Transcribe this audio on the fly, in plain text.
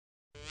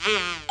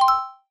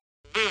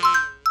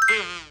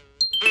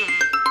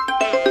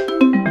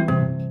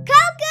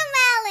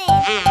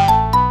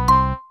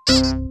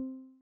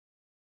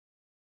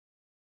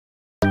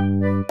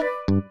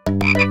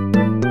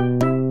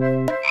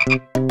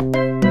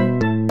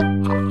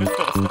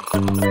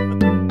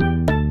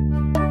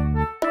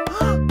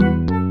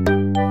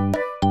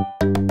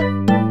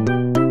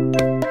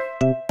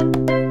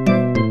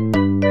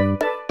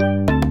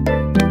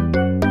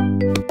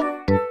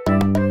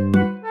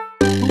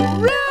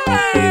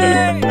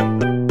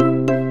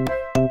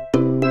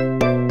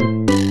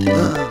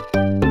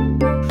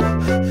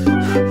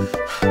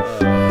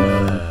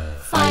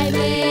Five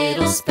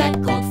little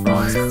speckled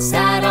frogs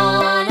sat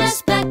on a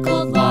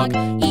speckled log,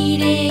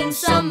 eating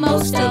some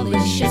most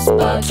delicious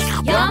bugs.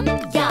 Yum,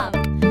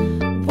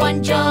 yum!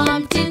 One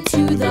jumped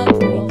into the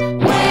pool,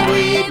 where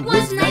it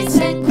was nice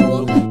and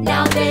cool.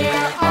 Now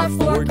there are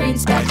four green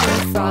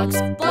speckled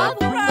frogs. Blub,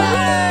 blub!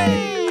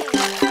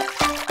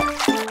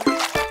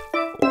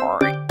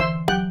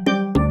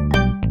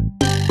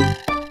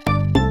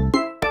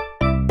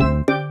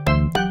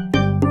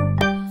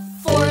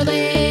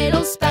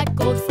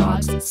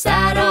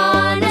 Sat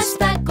on a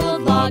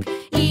speckled log,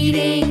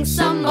 eating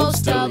some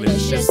most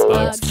delicious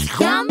bugs.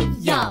 Yum,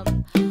 yum!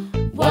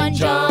 One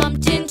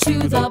jumped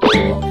into the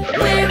pool,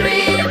 where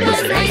it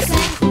was nice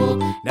and cool.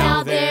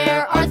 Now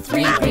there are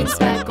three green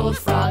speckled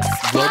frogs.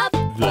 Blub,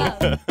 blub!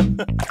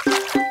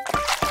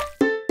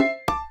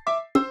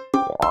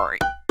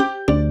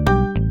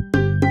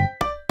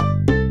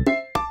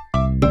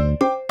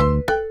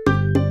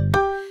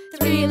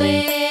 Three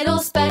little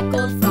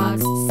speckled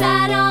frogs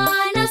sat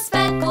on a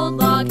speckled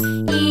log,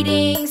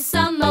 eating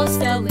some most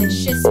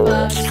delicious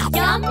bugs.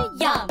 Yum,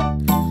 yum!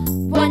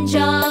 One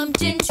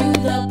jumped into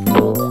the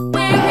pool,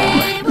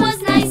 where it was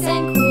nice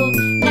and cool.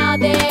 Now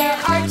there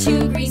are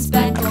two green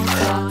speckled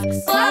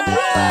frogs. Blub,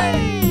 blub!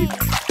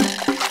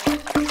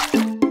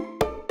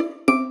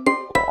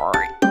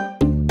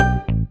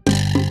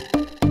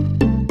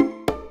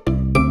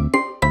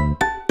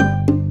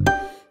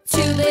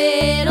 Two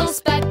little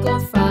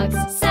speckled frogs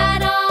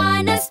sat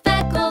on a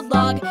speckled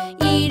log,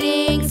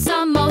 eating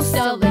some most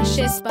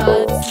delicious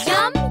bugs.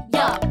 Yum,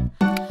 yum!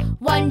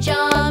 One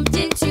jumped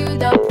into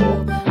the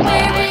pool,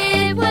 where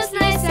it was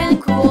nice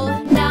and cool.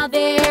 Now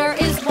there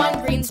is one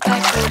green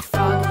speckled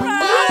frog.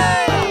 Hooray!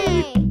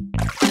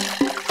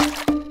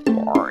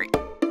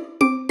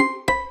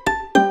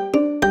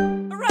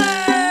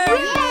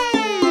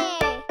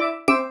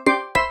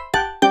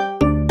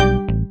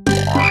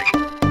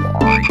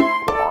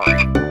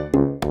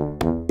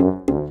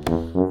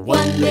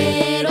 One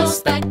little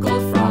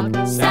speckled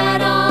frog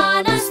sat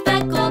on a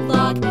speckled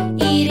log,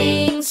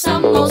 eating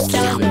some most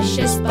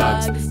delicious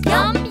bugs.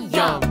 Yum,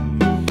 yum!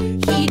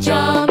 He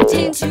jumped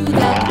into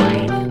the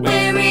pool,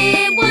 where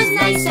it was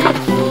nice and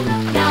cool.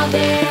 Now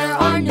there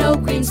are no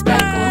green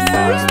speckled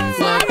frogs.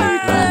 Blub, blub!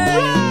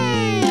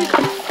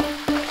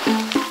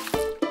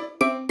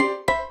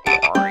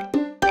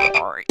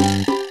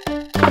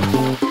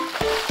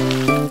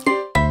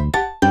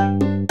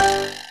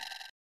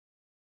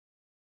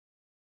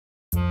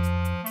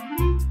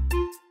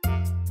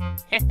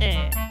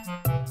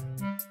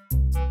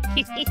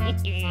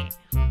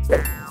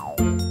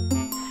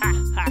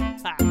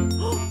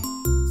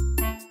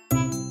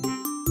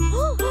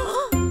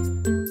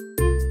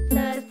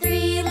 The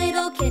three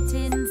little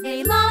kittens,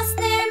 they lost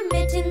their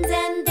mittens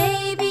and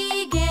they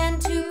began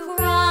to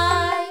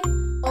cry.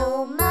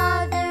 Oh,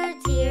 mother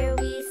dear,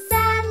 we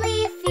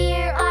sadly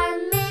fear our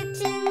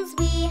mittens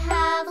we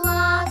have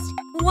lost.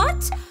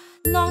 What?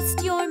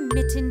 Lost your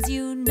mittens,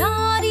 you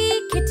naughty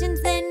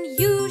kittens? Then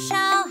you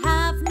shall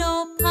have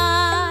no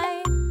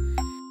pie.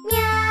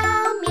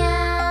 Meow,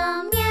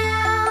 meow,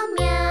 meow,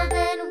 meow,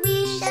 then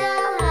we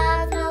shall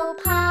have no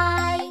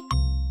pie.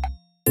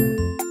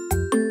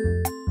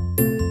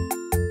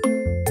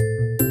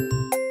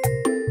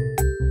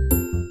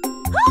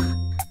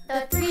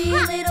 The three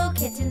little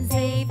kittens,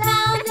 they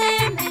found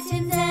their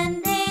mittens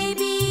and they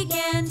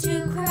began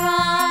to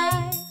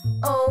cry.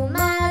 Oh,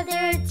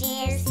 mother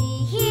dear,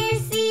 see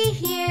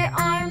here,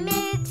 our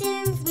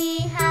mittens we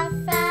have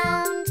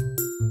found.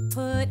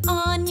 Put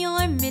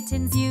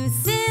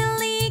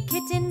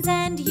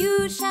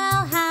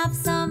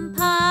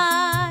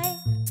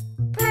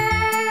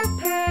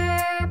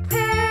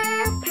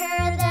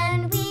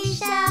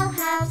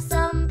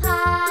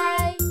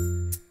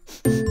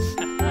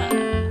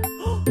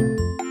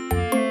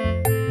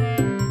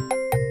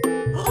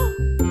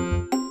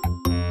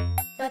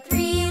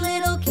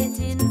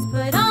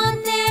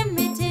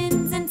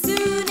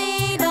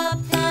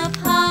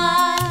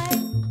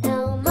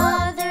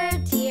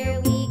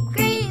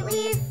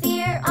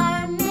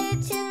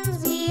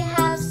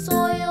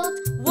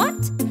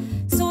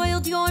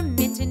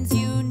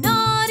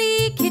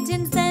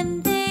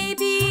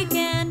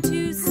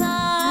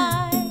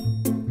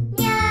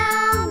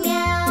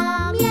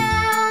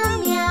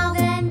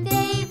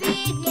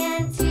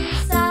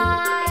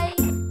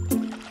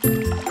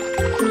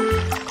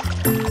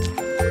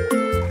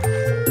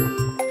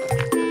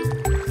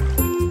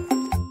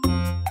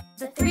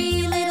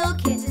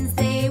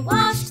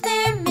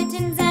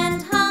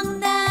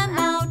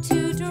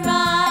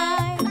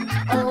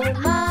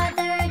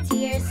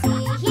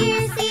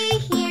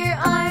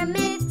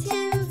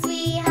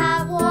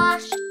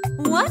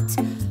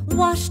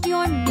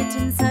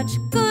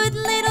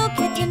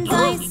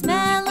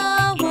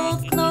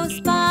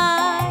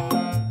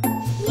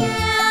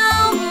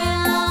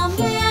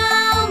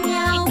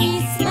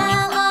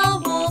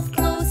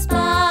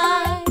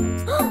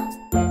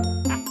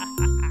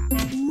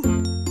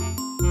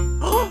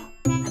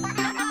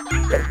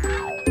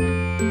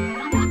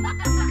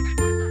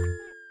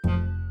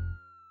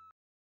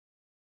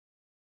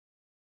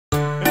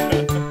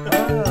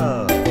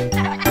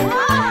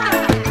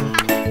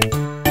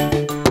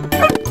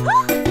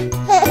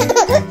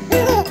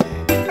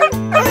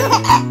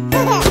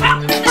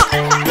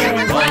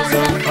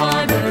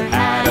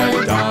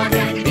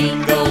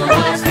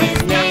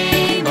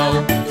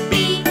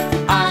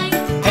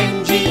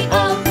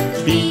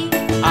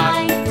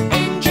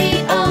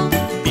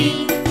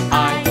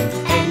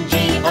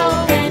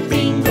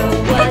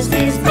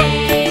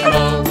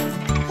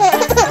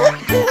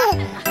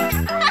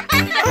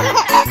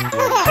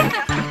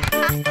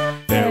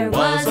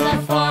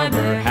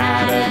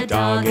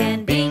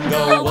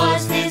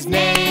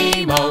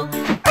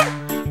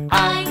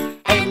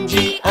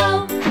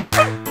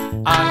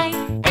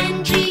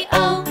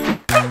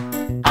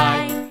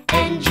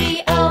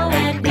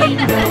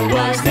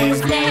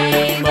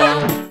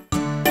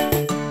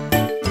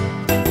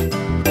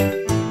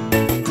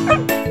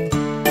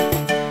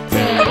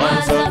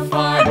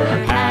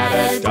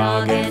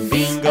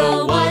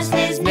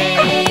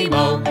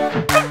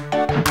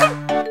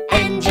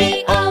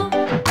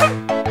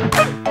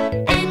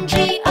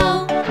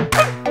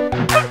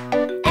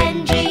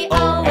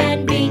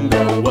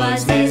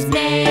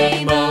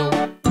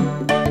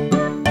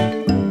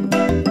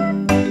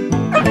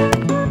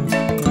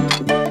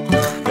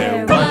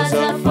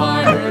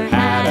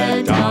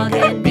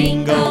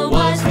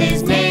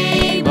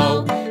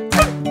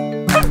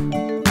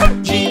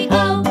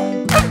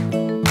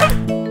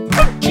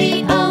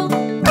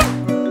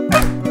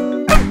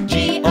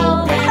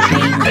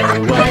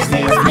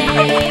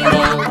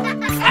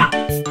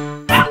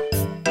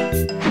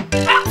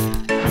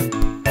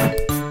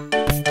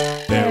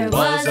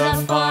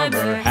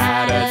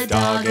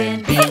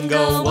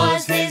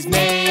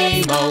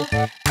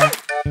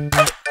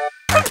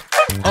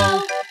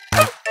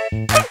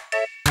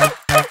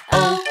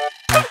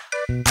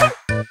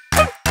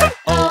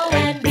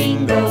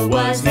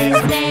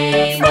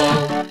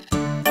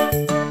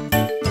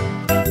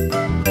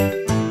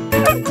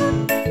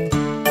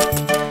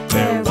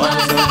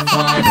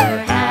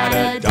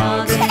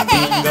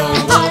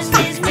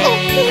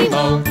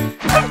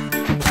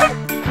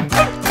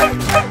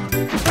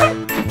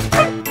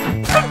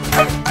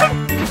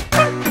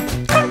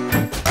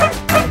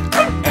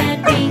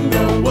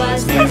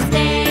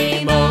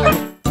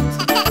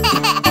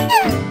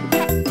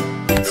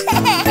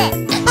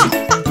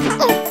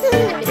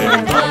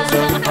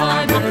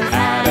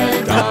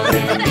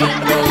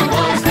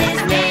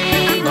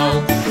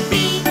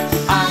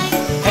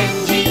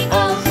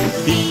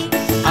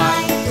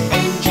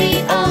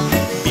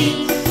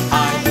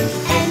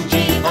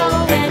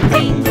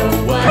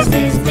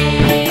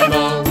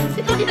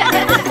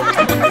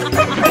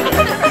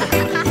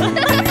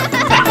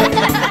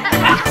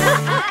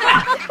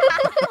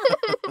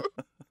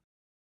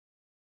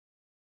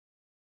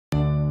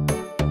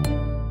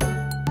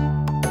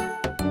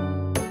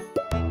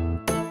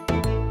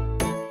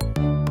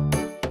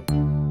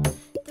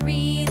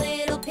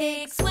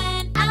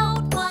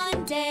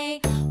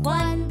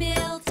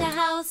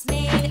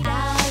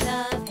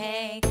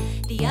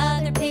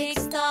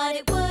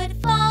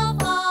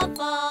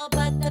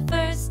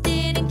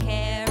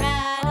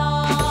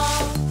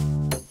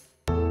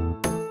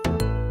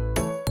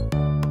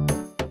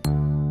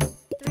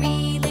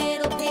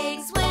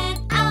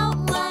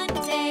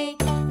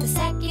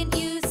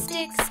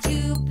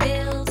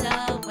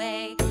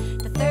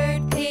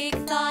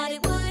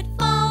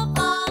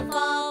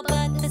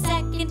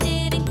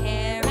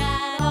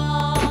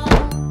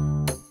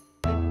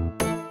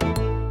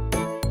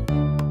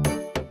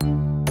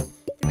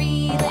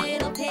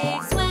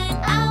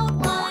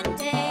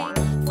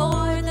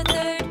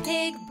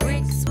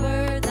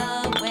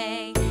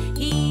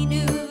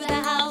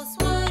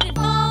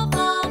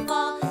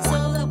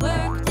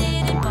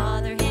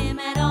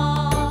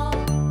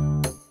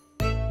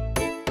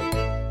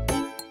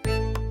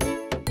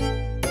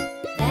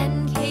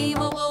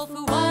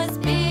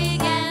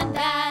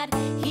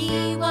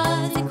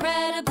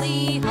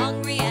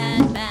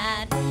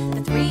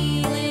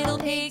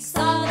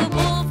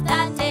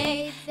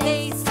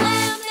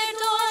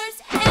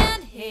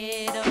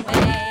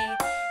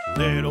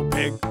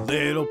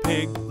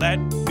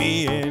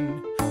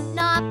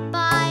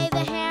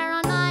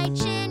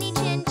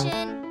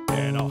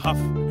huff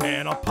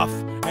and I'll puff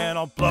and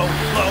I'll blow,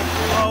 blow,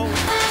 blow.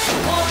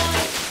 Boy,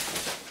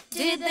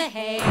 did the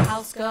hay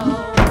house go?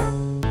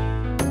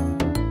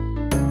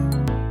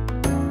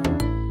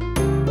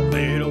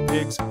 Little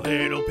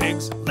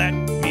pigs, let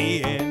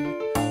me in.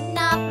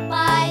 Not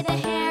by the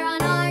hair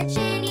on our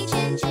chinny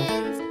chin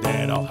chins.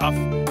 Then I'll huff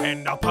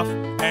and I'll puff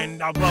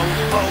and I'll blow,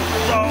 blow,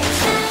 blow.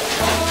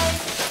 Boy,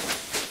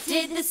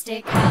 did the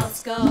stick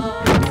house go?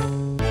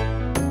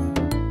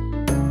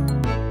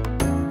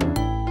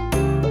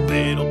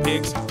 Little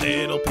pigs,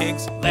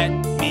 let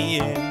me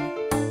in.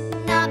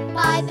 Not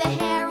by the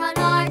hair on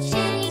our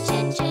chinny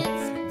chin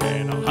chins.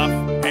 Then I'll huff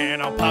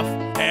and I'll puff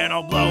and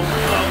I'll blow,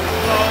 blow,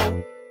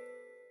 blow.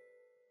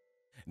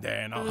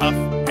 Then I'll huff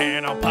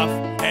and I'll puff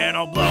and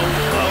I'll blow,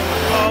 blow,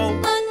 blow.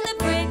 But the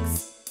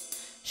bricks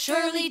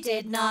surely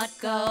did not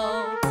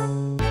go.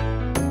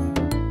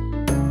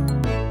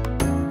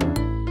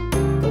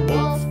 The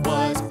wolf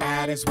was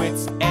at his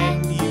wits'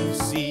 end, you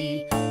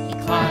see. He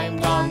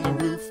climbed on the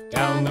roof,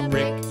 down the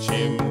brick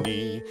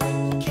chimney.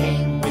 He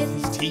came with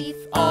his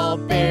teeth all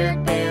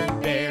bared,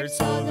 bared, bared.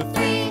 So the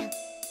 3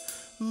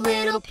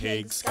 little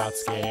pigs got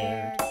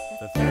scared.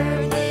 The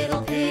 3rd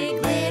little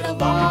pig lit a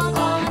log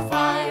on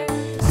fire.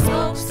 The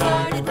smoke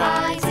started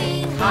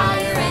rising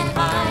higher and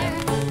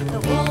higher. The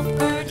wolf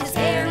burned his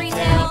hairy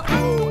tail,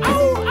 ow,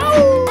 ow,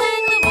 ow.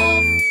 Then the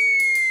wolf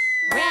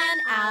ran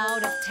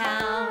out of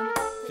town.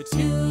 The 2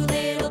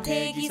 little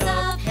piggies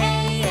of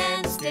hay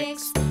and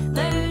sticks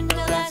Learned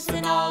a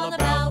lesson all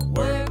about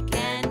work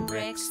and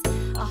bricks.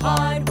 A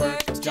hard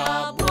worked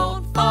job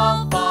won't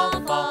fall, fall,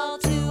 fall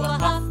to a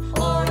huff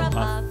or a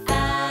puff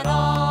at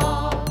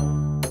all.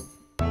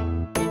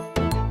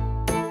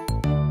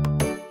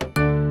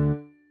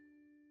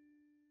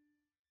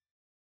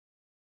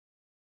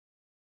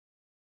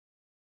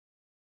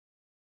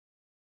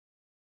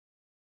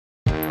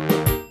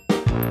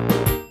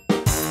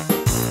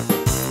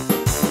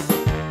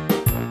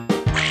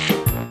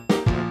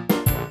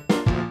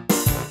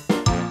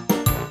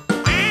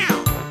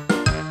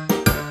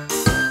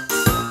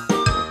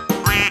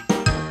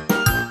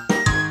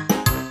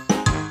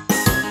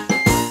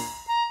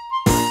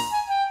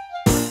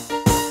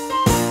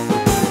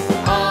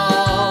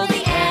 All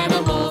the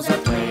animals are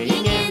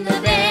playing in the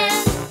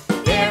band.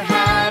 They're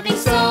having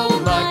so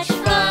much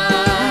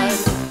fun.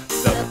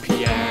 The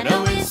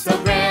piano is so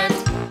grand.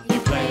 You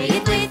play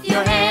it with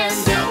your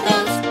hands. It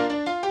goes.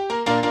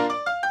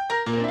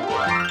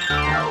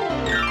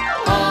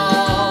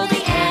 All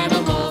the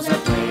animals are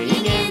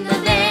playing in the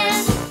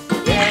band.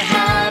 They're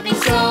having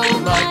so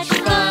much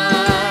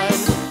fun.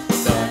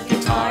 The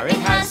guitar, it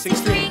has 6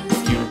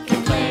 strings. You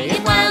can play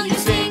it while you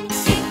sing.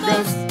 It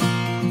goes.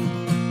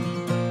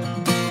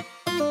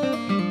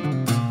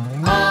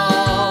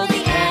 All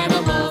the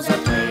animals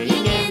are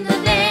playing in the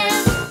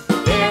band.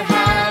 They're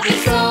having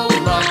so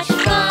much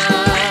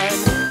fun.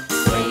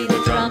 Play the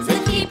drums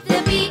and keep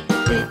the beat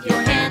with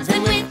your hands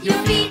and with your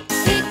feet.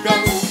 It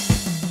goes.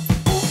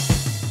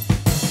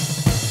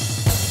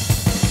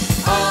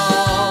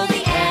 All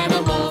the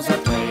animals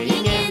are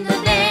playing in the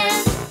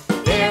band.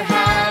 They're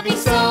having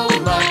so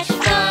much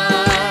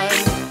fun.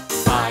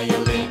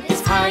 Violin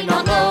is high,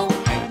 not low,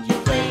 and you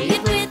play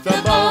it with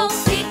the bow.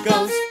 It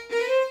goes.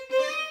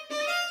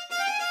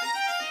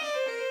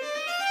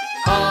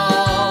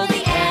 All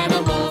the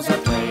animals are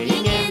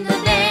playing in the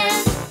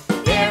band.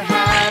 They're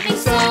having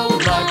so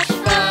much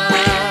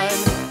fun.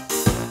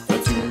 The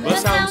tuba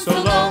sounds so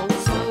low,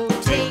 so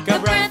take a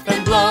breath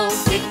and blow.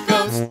 It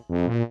goes.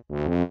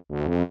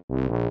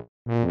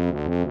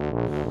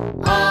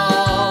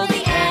 All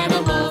the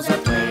animals are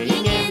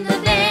playing in the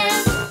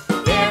band.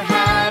 They're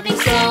having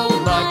so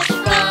much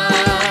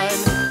fun.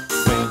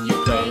 When you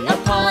play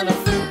upon a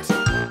flute,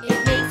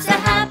 it makes a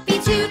happy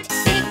toot.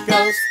 It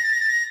goes.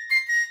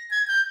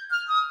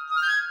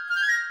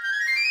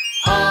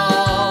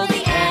 All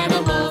the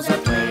animals are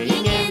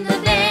playing in the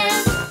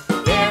band.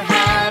 They're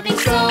having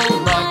so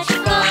much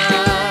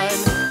fun.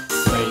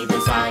 Play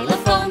the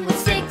xylophone with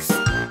sticks.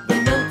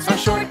 The notes are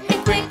short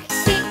and quick.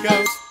 It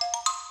goes.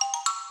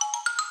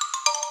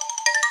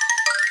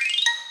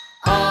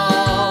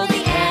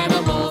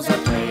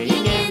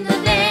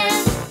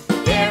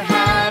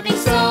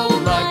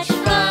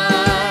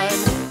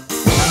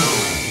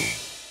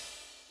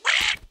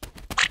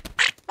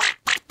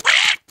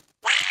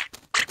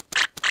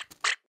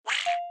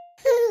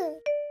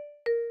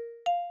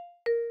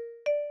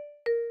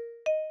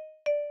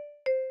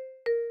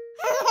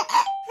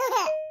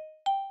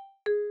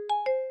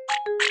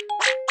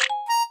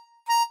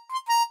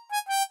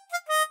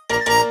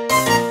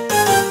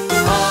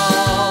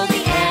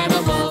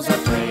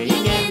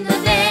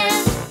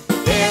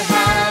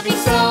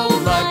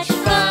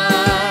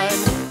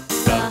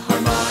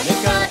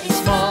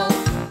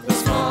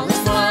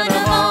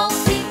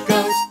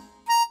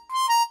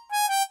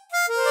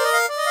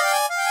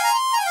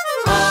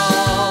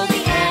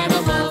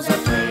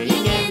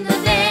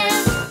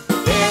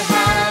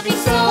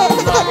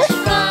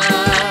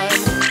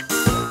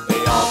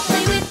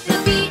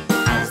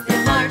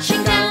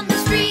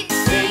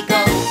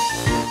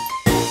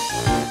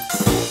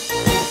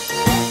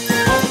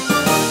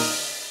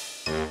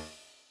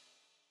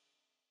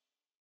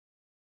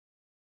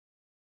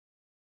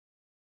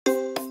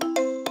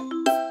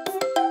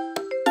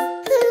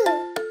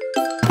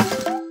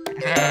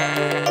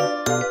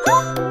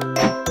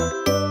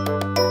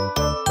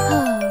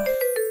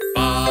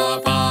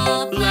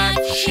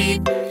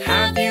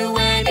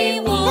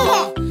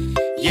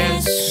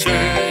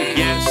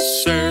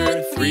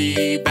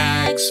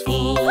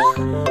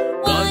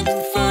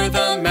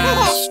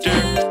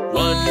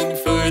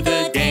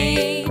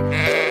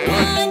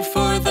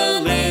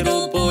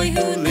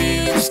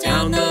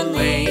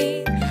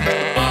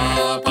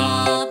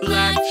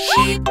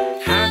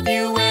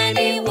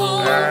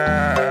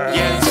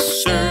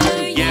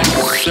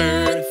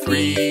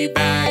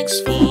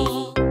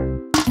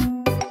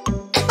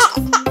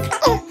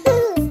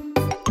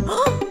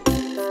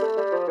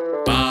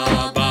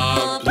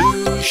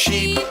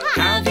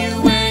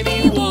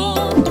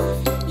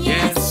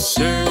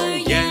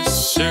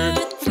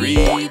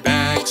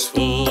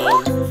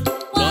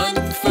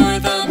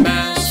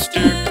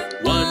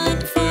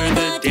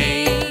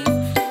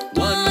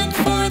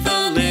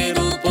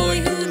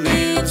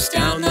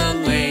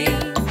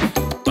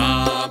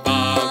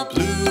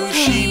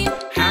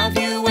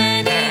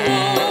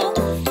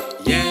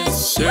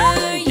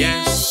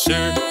 Yes,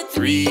 sir,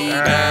 3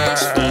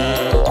 bags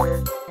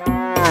full.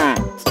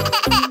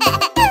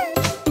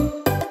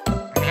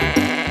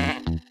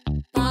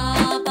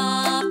 Baa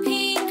Baa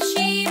Pink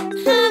Sheep,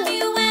 have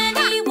you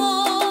any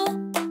wool?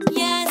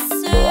 Yes,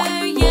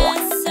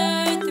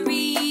 sir,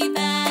 3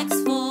 bags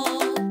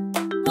full.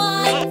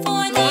 1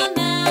 for the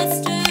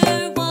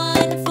master,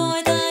 1 for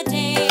the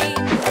day,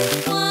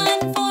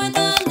 1 for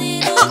the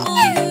little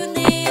boy who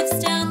lives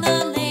down the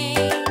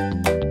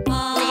lane.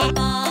 Baa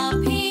Baa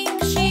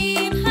Pink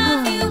Sheep,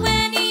 have you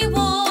any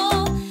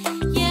wool?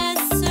 Yes,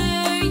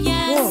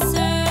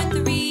 sir,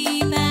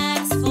 3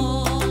 bags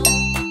full.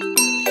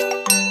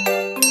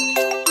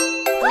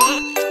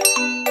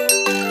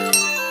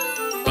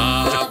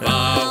 Baa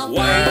Baa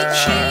White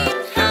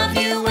Sheep, have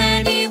you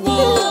any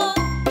wool?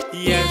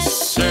 Yes,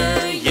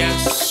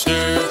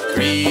 sir,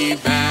 3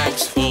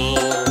 bags full.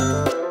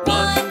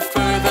 1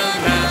 for the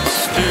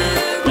master,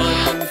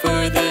 1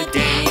 for the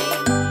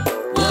dame,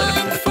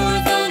 1 for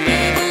the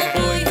little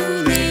boy who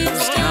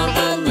lives down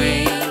the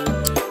lane.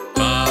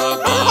 Baa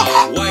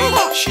Baa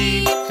White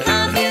Sheep,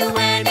 have you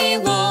any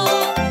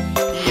wool?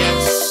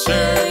 Yes,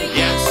 sir,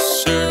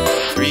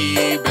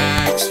 3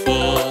 bags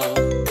full.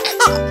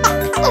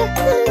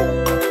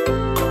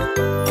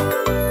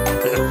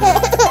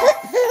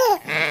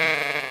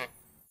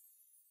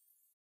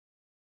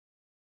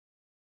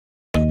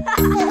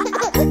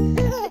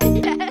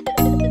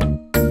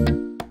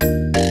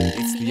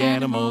 It's the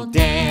animal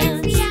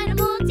dance. The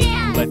animal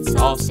dance. Let's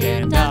all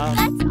stand up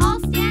Let's all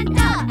stand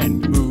up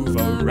and move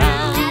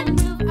around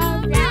and move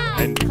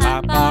around and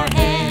clap our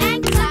hands.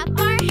 and clap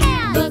our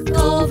hands. Look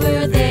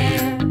over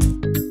there,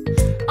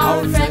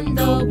 our friend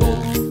the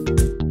wolf.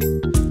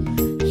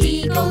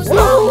 He goes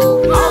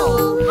ho,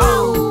 ho,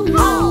 ho,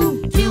 ho,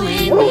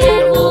 doing the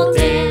animal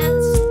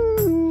dance.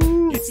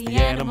 It's the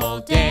animal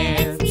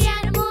dance. The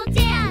animal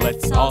dance.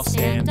 Let's all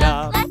stand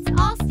up Let's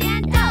all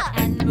stand up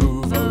and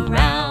move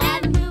around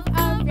and move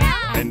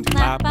around and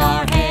clap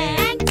our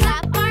hands. and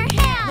clap our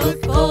hands.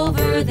 Look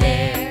over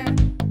there,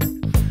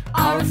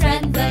 our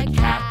friend the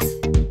cat.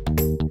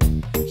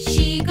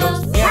 She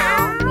goes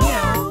meow,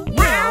 meow,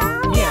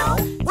 meow, meow,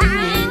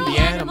 doing the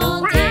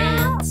animal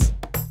dance.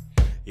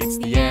 It's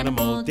the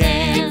animal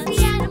dance.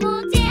 The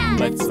animal dance.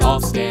 Let's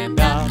all stand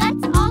up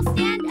Let's all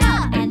stand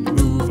up and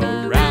move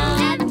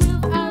around and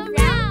move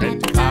around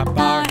and clap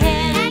our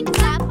hands. and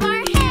clap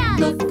our hands.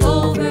 Look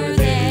over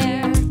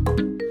there,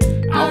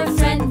 our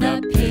friend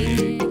the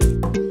pig.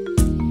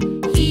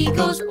 He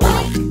goes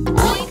oink,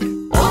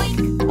 oink, oink,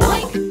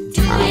 oink,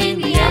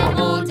 doing the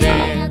animal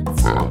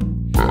dance.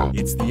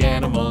 It's the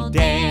animal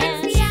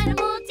dance. The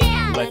animal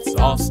dance. Let's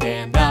all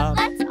stand up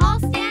Let's all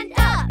stand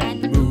up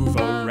and move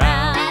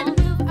around and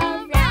move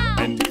around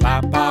and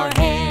clap our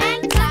hands.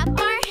 and clap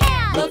our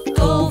hands. Look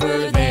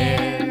over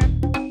there,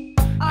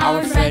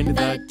 our friend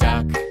the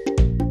duck.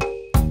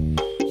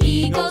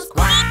 He goes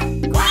quack,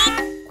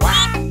 quack,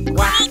 quack,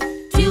 quack,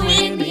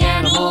 doing the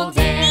animal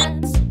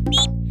dance.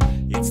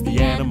 It's the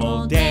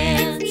animal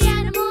dance. The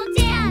animal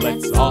dance.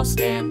 Let's all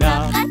stand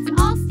up Let's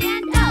all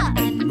stand up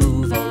and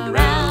move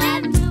around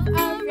and move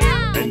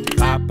around and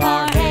clap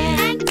our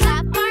hands. and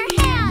clap our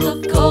hands.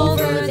 Look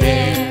over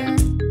there,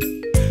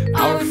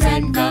 our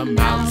friend the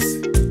mouse.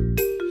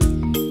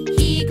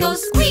 He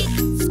goes squeak,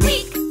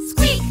 squeak,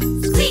 squeak,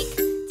 squeak,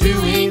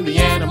 doing the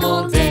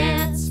animal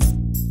dance.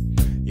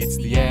 It's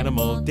the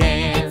animal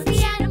dance.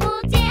 The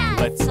animal dance.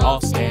 Let's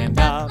all stand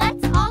up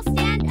Let's all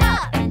stand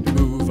up and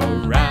move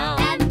around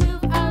and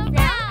move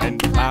around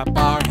and clap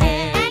our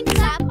hands. and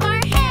clap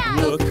our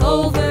hands. Look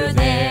over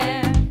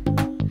there,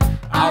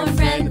 our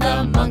friend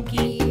the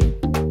monkey.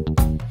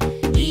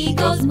 He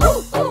goes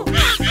ooh, ooh,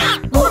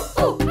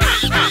 ooh, ooh,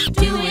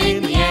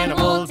 doing the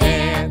animal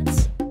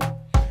dance.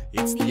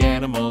 It's the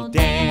animal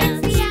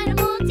dance. The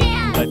animal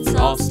dance. Let's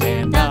all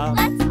stand up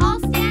Let's all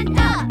stand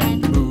up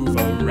and move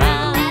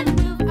around and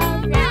move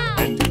around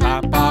and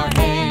clap our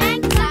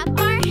hands. and clap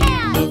our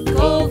hands. Look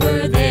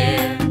over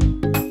there,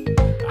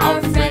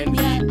 our friend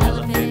the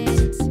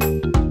elephant.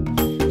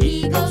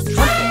 He goes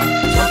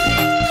trumpet,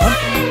 trumpet,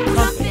 trumpet,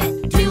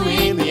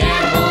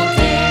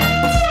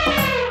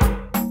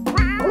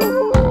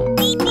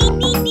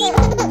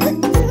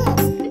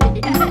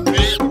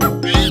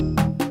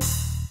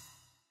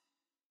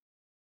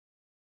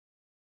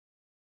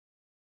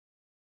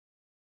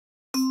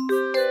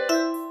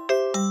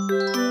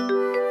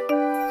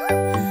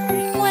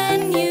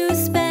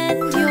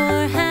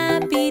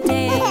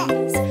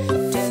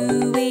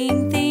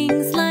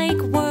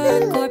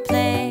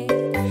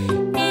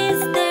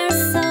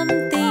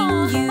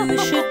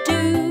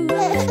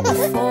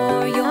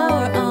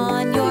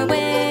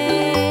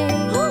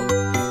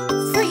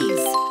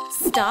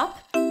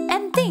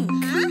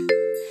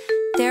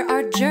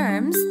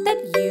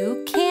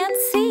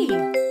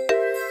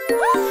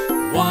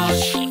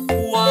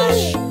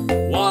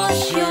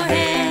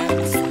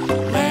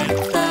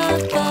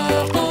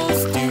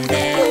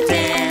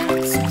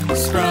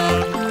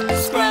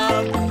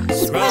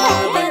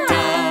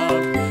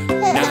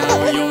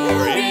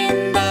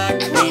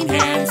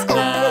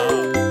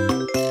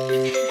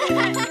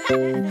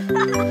 When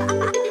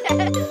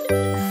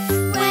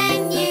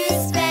you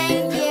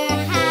spend your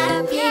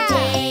happy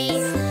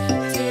days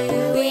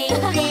doing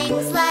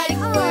things like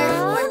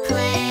work or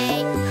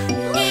play,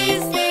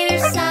 is there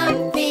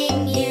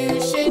something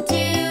you should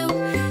do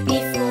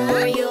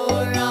before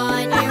you're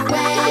on your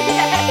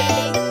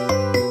way?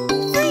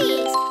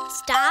 Please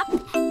stop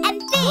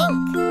and think.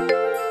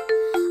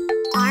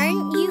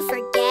 Aren't you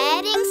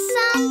forgetting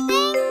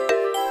something?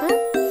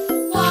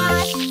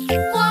 Wash,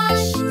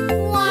 wash,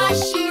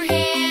 wash your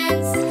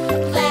hands.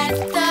 Let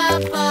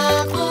the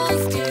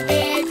bubbles do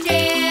their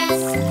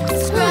dance.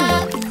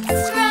 Scrub,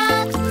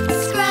 scrub,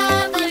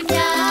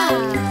 scrub-a-dub.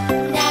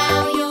 Now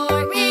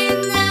you're in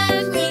the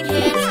clean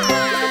hands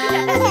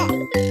club.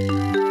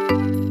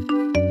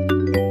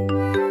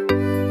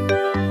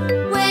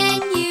 When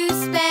you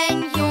spend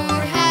your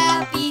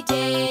happy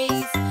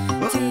days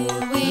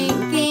doing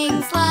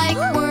things like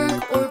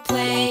work or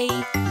play,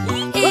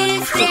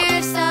 is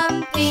there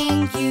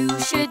something you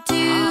should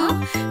do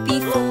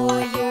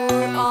before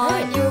you're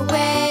on your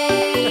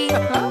way?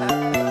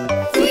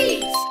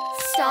 Please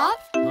stop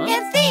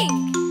and think.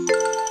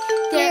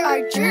 There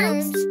are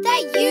germs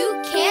that you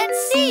can't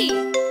see.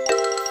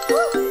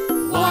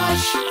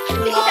 Wash,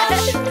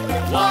 wash,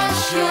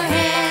 wash your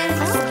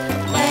hands.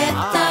 Let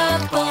the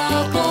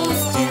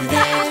bubbles do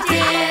their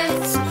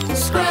dance.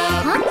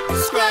 Scrub,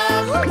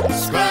 scrub,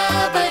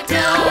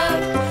 scrub-a-dub.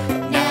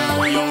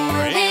 Now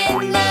you're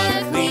in the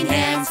clean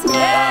hands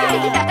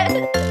club.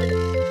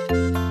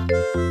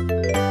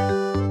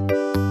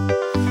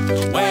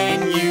 When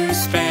you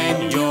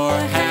spend your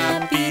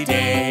happy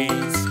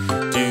days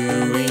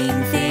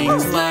doing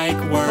things like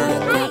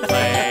work or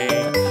play,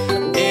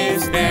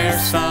 is there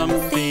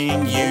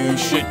something you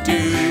should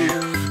do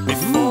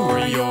before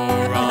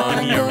you're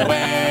on your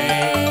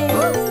way?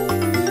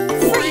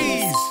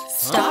 Freeze!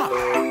 Stop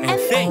and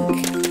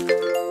think.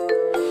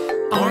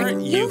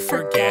 Aren't you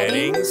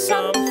forgetting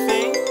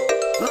something?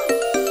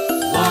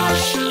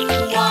 Wash,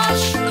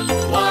 wash,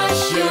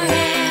 wash your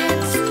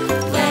hands.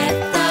 Let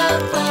the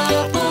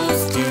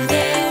bubbles do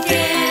their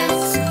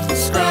dance.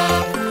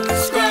 Scrub,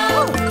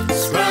 scrub,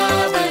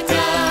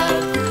 scrub-a-dub.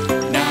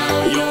 Now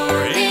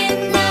you're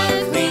in the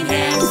clean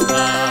hands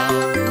club.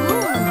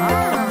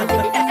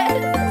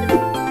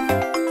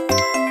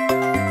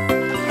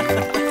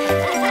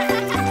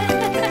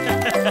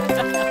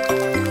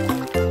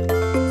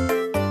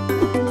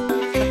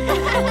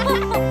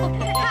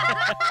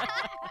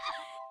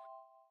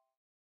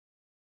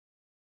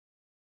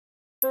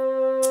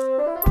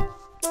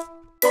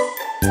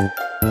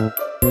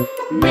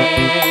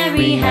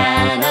 Mary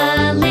had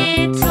a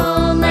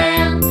little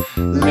lamb,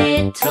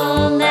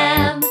 little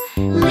lamb,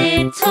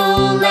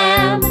 little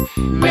lamb.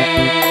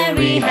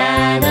 Mary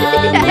had a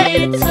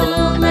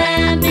little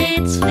lamb,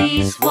 its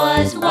fleece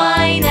was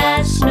white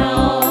as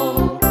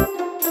snow.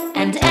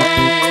 And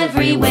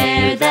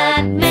everywhere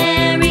that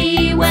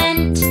Mary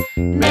went,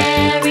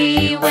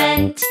 Mary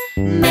went,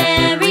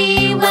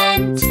 Mary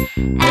went.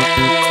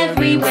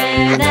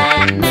 Everywhere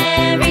that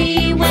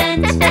Mary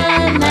went,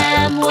 the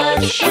lamb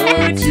was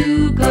sure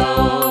to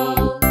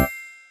go.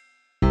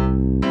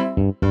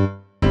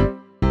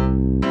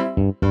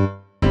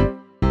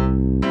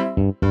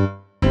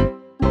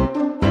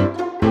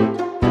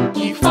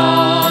 He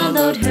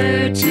followed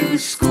her to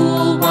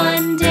school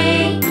one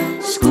day,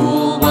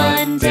 school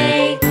one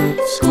day,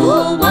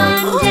 school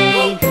one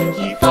day.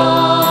 He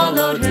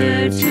followed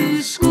her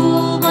to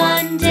school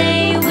one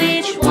day,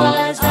 which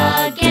was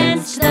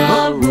against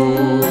the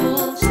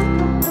rules.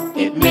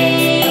 It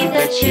made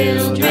the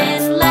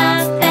children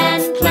laugh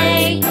and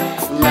play,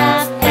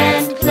 laugh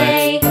and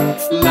play,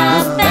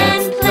 laugh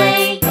and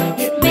play.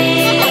 It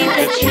made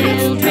the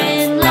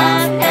children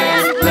laugh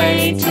and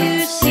play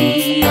to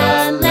see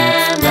a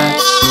lamb at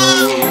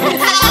school.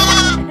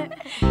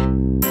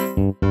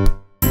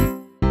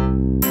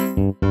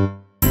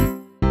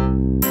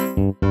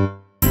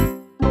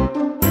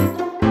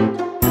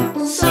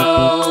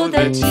 So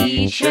the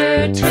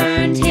teacher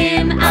turned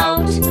him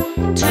out,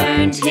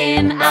 turned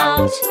him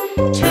out,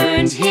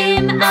 turned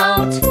him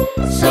out.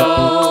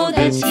 So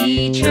the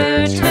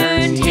teacher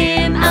turned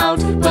him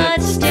out,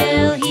 but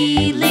still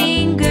he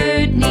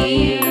lingered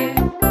near.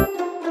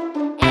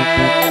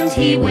 And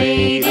he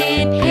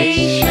waited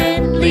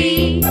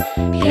patiently,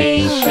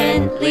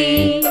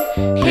 patiently,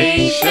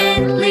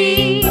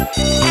 patiently.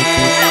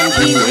 And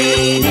he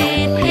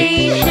waited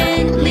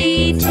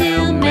patiently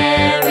till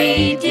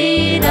Mary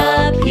did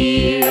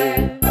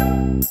appear.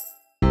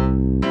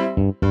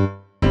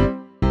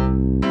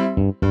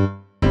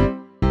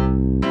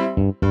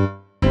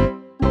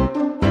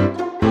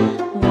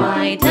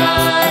 Why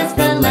does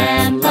the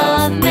lamb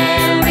love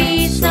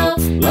Mary so?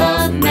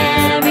 Love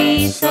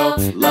Mary so,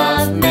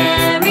 love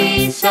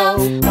Mary so.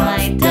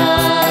 Why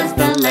does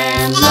the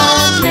lamb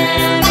love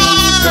Mary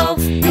so?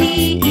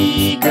 The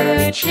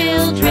eager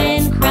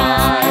children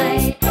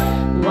cry.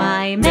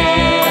 Why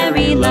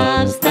Mary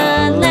loves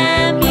the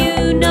lamb,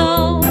 you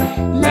know,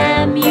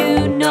 lamb,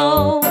 you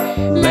know,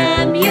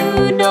 lamb,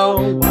 you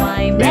know.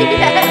 Why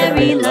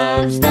Mary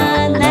loves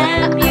the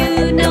lamb,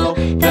 you know.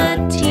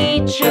 The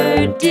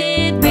teacher did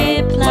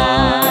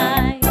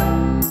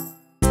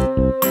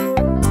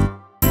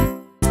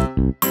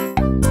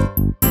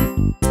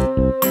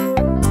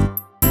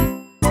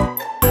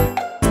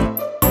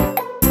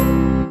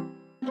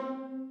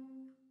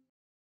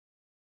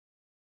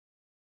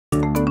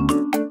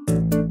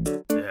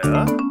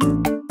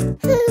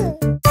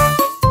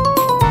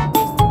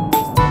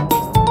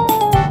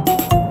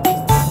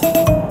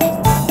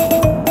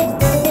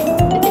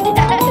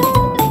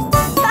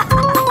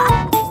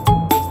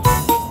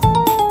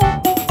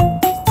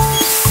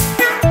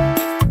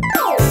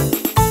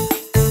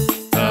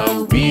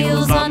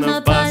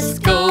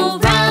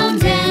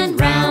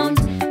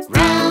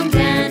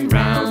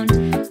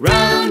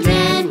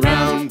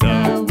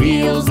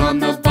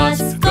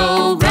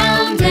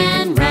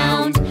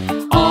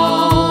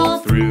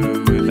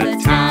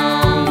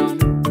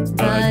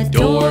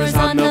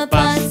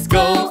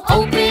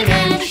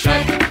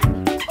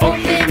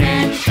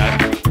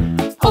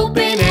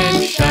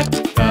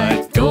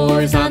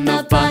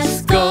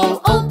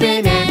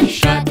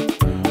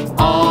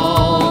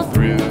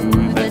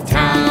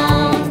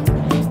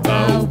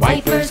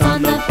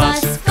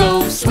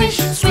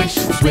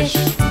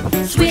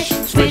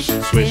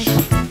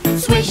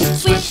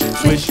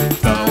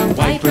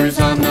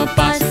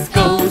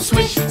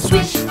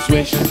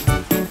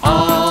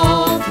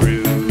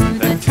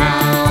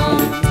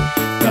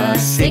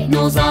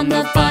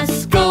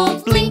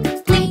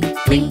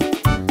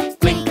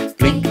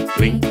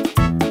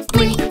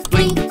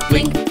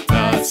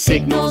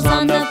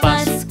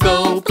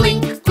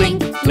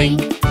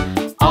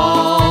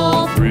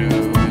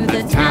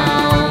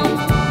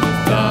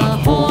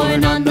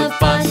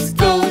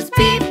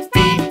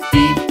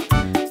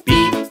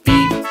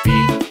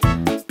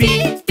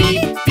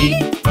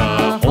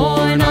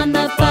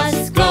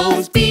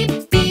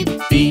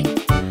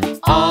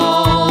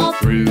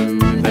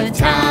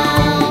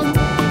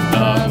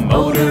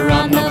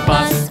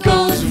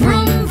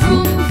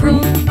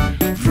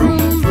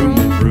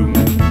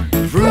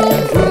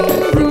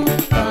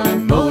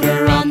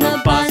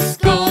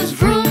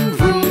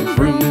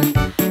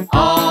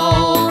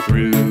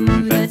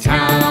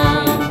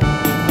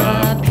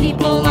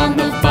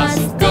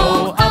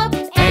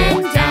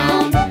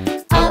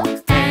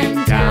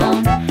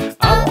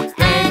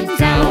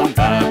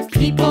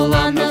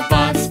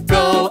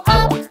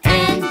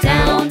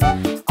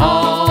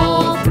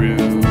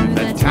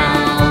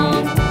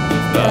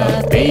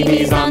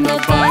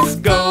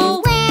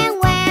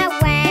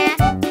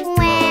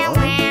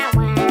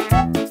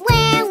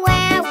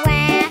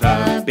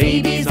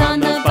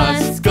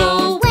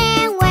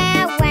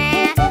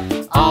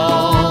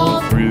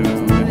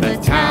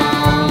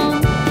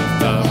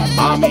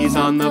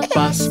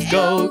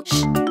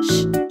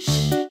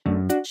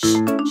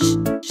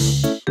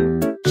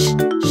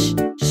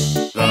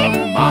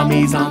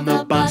Mommies on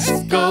the